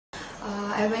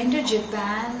I went to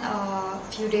Japan a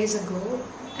few days ago,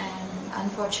 and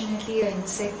unfortunately an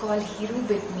insect called Hiru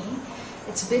bit me.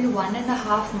 It's been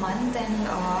 1.5 months and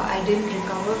I didn't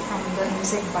recover from the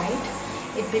insect bite.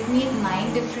 It bit me at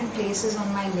 9 different places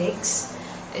on my legs.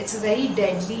 It's a very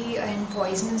deadly and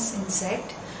poisonous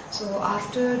insect. So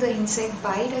after the insect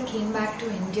bite, I came back to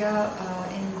India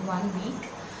in 1 week.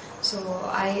 So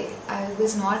I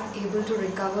was not able to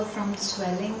recover from the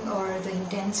swelling or the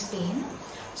intense pain.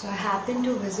 So I happened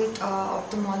to visit an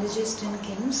ophthalmologist in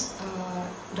KIMS,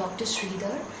 Dr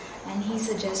Sridhar, and he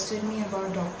suggested me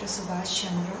about Dr Subhash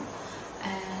Chandar.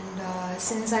 And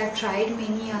since I've tried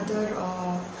many other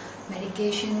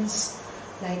medications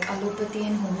like allopathy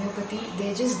and homeopathy,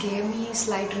 they just gave me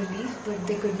slight relief, but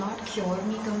they could not cure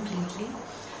me completely.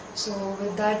 So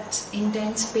with that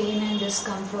intense pain and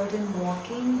discomfort in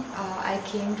walking, I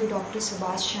came to Dr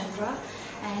Subhash Chandar,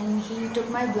 and he took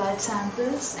my blood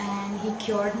samples and he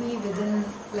cured me within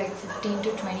like 15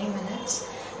 to 20 minutes,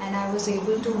 and I was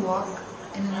able to walk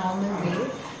in a normal way.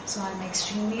 So I'm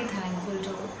extremely thankful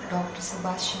to Dr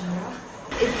Subhash Chandar.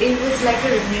 It was like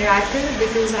a miracle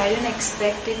because I didn't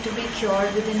expect it to be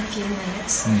cured within a few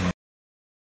minutes.